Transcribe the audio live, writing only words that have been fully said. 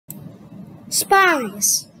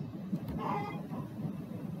Spies.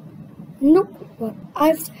 Look what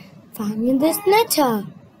I've found in this letter.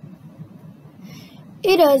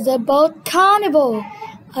 It is a boat carnival,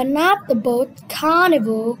 and at the boat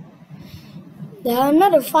carnival, there are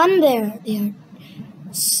not fun there. They are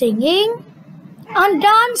singing and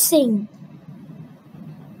dancing.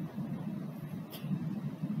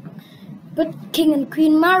 But King and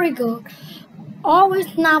Queen Marigold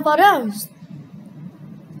always nab at us.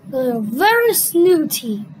 They are very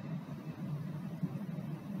snooty.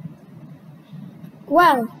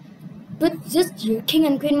 Well, but this year King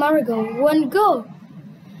and Queen Marigold won't go.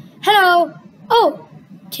 Hello! Oh,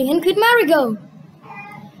 King and Queen Marigold!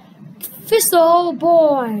 Fizzle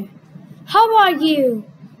boy, how are you?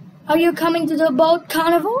 Are you coming to the boat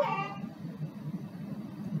carnival?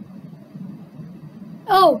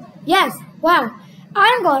 Oh, yes, wow,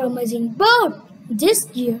 I got an amazing boat this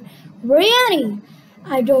year. Really?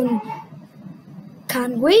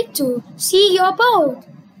 Can't wait to see your boat.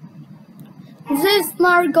 These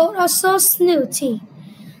marigolds are so snooty.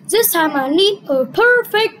 This time I need a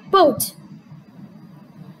perfect boat.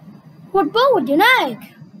 What boat would you like?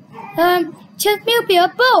 Just build me a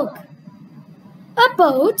boat. A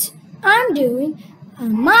boat? I'm doing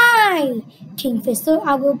my Kingfisher.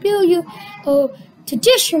 I will build you a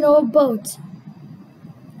traditional boat.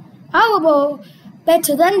 I will build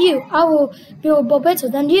better than you. I will build a boat better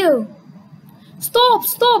than you. Stop,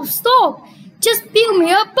 stop, stop. Just build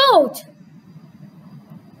me a boat.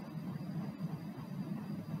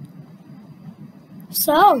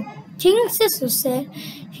 So, King Sister said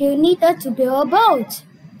he needed to build a boat.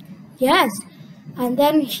 Yes, and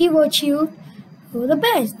then he will choose the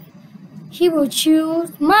best. He will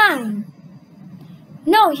choose mine.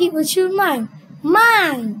 No, he will choose mine.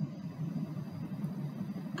 Mine.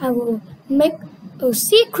 I will make a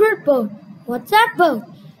secret boat. What's that boat?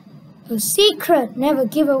 A secret, never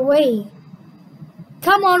give away.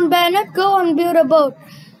 Come on, Bennett, go and build a boat.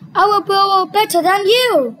 I will build a better than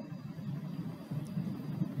you.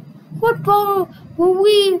 What boat will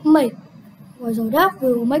we make? Well, so that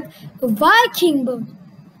we will make a Viking boat.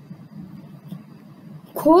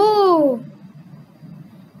 Cool.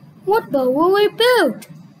 What boat will we build?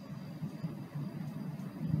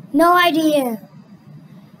 No idea.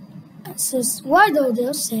 So White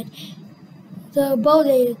Odell said the boat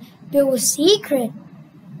they built was secret.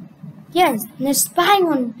 Yes, and they're spying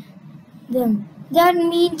on them. That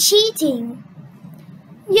means cheating.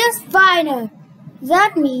 Yes, Viner.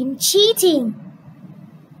 That means cheating.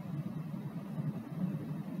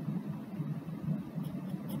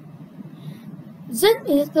 This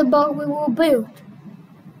is the boat we will build.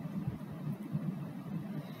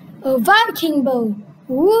 A Viking boat.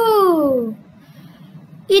 Woo!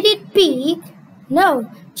 Is it big?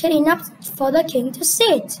 No, just enough for the king to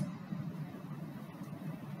sit.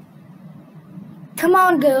 Come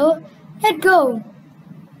on, girl. Let's go.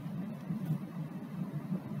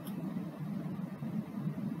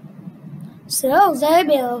 So they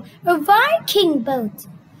built a Viking boat.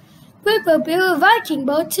 We will build a Viking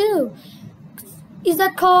boat too. Is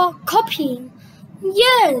that called copying?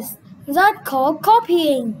 Yes, that's called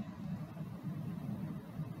copying.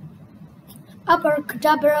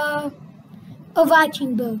 Abracadabra, a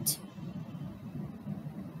Viking boat.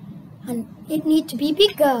 And it needs to be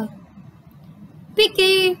bigger.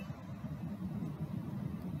 Biggie.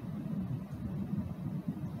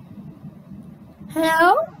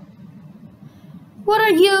 Hello? What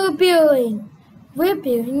are you building? We're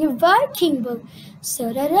building a Viking boat.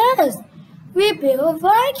 So that is. We build a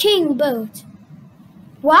Viking boat.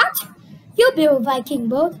 What? You build a Viking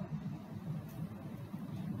boat?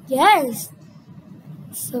 Yes.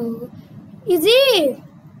 So, is it?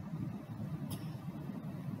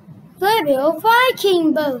 They build a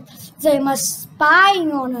Viking boat. They must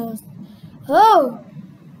spying on us. Oh,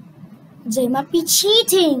 they must be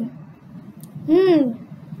cheating.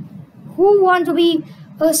 Who want to be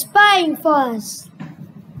spying for us?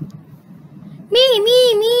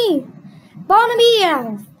 Me. Barnaby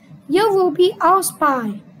Elf, you will be our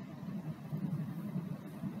spy.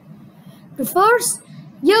 But first,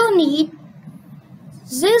 you need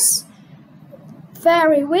this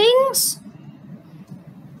fairy wings,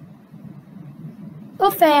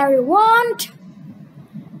 a fairy wand,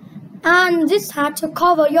 and this hat to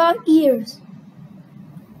cover your ears.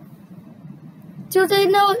 Do they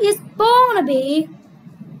know it's Barnaby?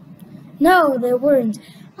 No, they weren't.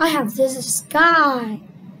 I have this sky.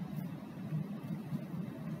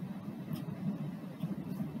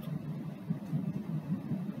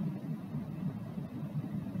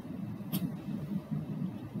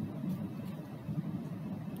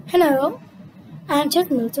 Hello, and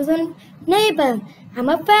just moved to the neighbor. I'm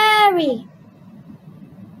a fairy.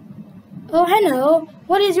 Oh, hello.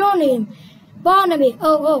 What is your name? Barnaby.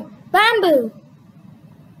 Oh, Bamboo.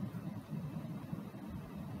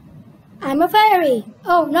 I'm a fairy.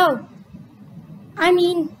 Oh, no. I'm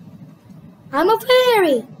a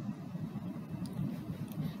fairy.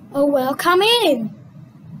 Oh, well, come in.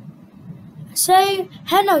 Say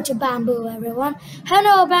hello to Bamboo, everyone.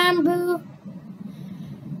 Hello, Bamboo.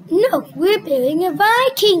 Look, we're building a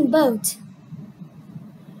Viking boat.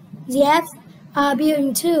 The elves are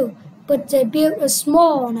building too, but they built a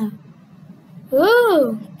small one.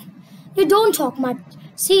 Oh, you don't talk much.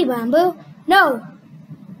 See, Bamboo? No.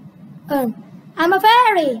 I'm a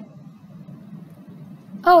fairy.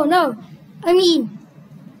 Oh, no.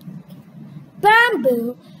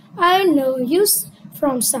 Bamboo, I know you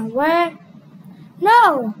from somewhere.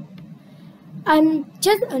 No, I'm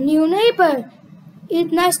just a new neighbor.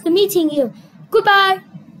 It's nice to meeting you. Goodbye.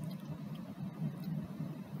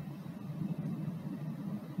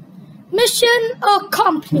 Mission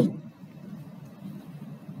accomplished.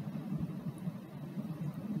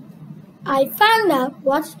 I found out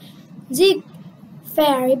what the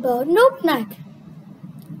ferry boat looked like.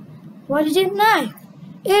 What is it like?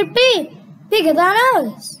 It's bigger than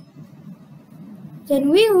us. Then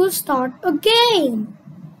we will start again.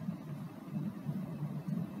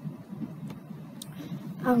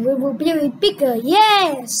 And we will build it bigger,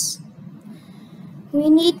 yes. We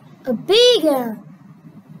need a bigger.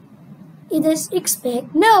 It is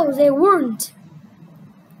expect. No, they won't.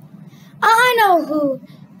 I know who.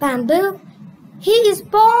 Bamboo. He is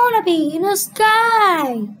Barnaby in the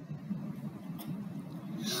sky.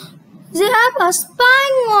 They are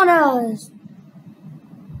spying on us.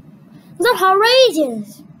 That's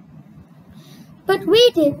outrageous. But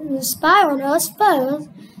we didn't spy on us first.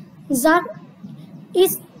 That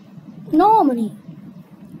is normally.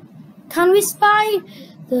 Can we spy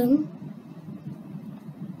them?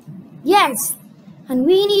 Yes. And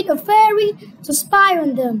we need a fairy to spy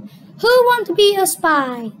on them. Who wants to be a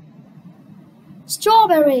spy?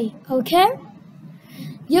 Strawberry, okay?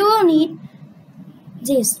 You will need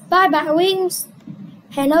this. Bye-bye wings.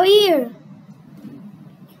 Hello ear.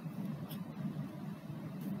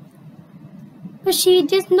 But she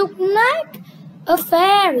did look like a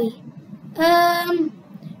fairy.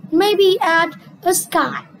 Maybe at a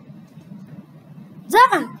sky.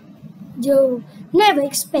 That you never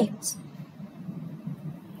expect.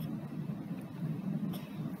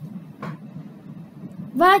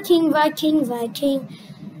 Viking, Viking, Viking,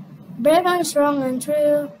 brave and strong and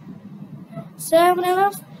true. Sailing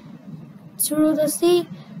us through the sea,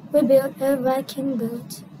 we built a Viking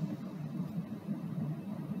boat.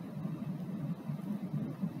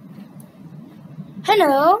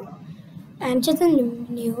 Hello, I'm just a new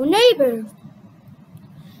neighbor.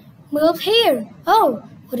 Move here. Oh,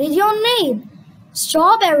 what is your name?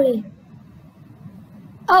 Strawberry.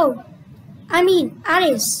 Oh,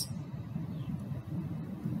 Alice.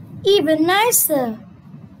 Even nicer.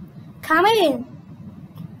 Come in.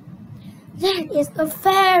 That is a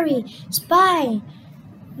fairy spy.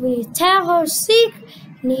 We tell her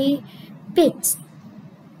secret bits.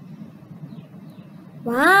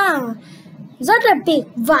 Wow, that's a big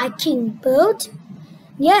Viking boat.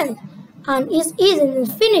 Yes, and it isn't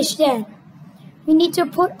finished yet. We need to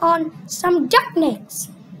put on some duck necks.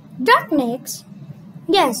 Duck necks?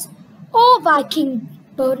 Yes, all Viking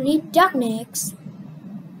boats need duck necks.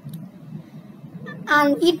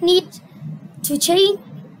 And it needs to change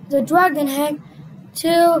the dragon head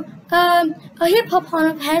to a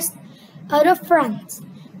hippopotamus head at the front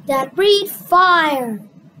that breathe fire.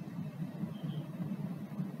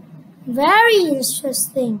 Very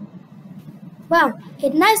interesting. Well,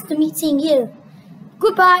 it's nice to meeting you.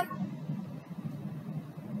 Goodbye.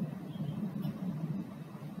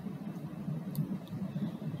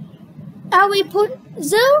 And we put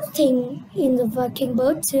those things in the Viking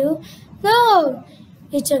boat too. No,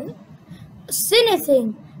 it's a silly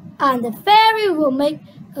thing, and the fairy will make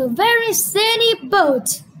a very silly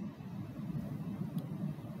boat.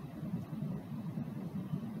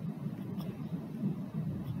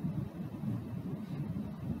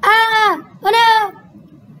 Ah! Oh no!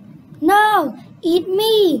 No! Eat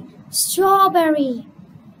me! Strawberry!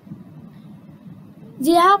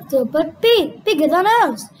 The apple, but bigger than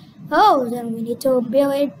us. Oh, then we need to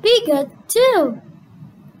build it bigger too.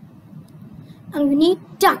 And we need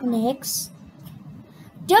duck necks.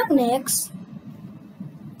 Duck necks.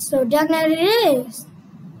 So duck neck it is.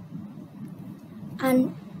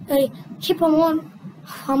 And a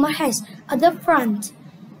hippopotamus head at the front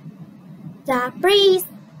that breathes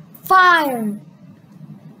fire.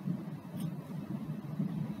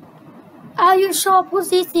 Are you sure put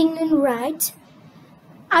this thing in right?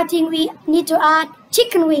 I think we need to add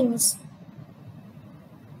chicken wings.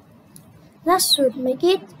 That should make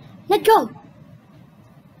it. Let's go.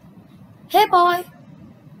 Hey boy,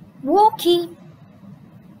 walking.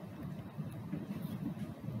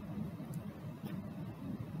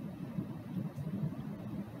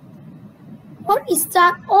 What is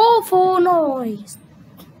that awful noise?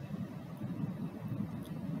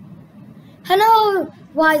 Hello,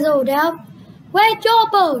 wise old elf. Where's your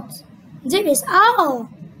boat? This is ours.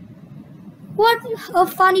 What a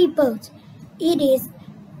funny boat. It is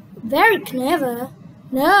very clever.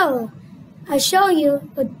 No, I show you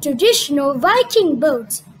a traditional Viking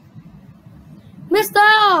boat. Mr.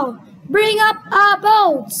 Owl, bring up our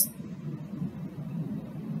boats.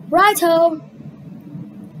 Righto.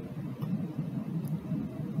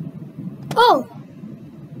 Oh,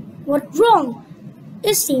 what's wrong?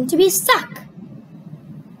 It seems to be stuck.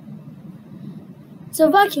 The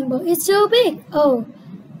Viking boat is too big. Oh,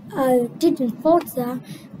 I didn't thought that.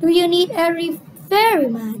 Do you need any fairy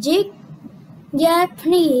magic? Yeah,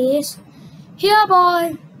 please. Here,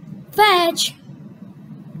 boy. Fetch.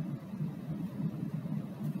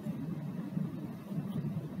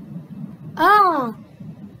 Ah,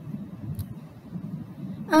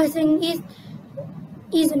 I think it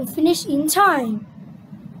isn't finished in time.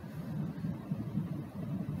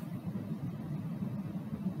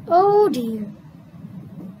 Oh dear.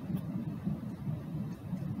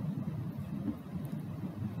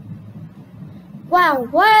 Wow,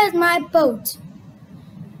 where's my boat?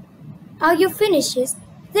 Are you finished?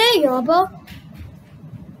 There you are, boat.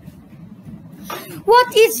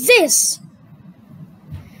 What is this?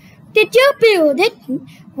 Did you build it,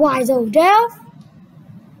 wise old elf?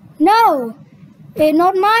 No, it's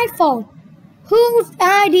not my fault. Whose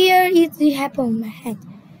idea is the apple head?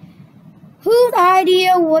 Whose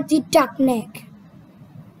idea was the duck neck?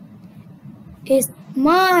 It's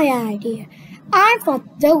my idea. I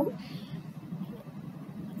thought the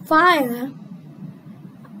fire.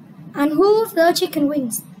 And who's the chicken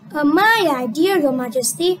wings? My idea, Your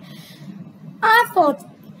Majesty. I thought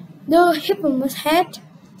the hippopotamus head.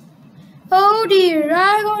 Oh dear,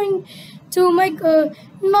 I'm going to make a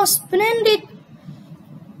most splendid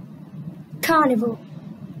carnival.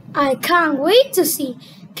 I can't wait to see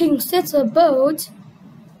King Caesar's boat.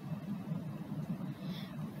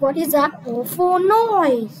 What is that awful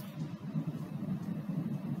noise?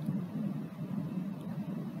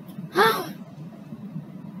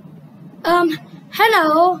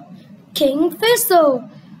 Hello, King Thistle.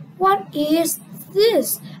 What is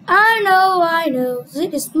this? I know,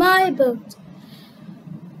 this is my boat.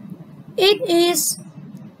 It is,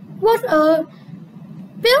 what a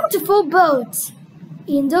beautiful boat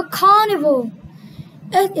in the carnival.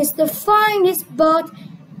 It is the finest boat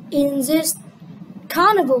in this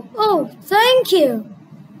carnival. Oh, thank you.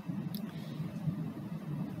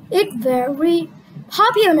 It's very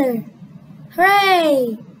popular.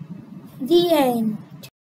 Hooray! The end.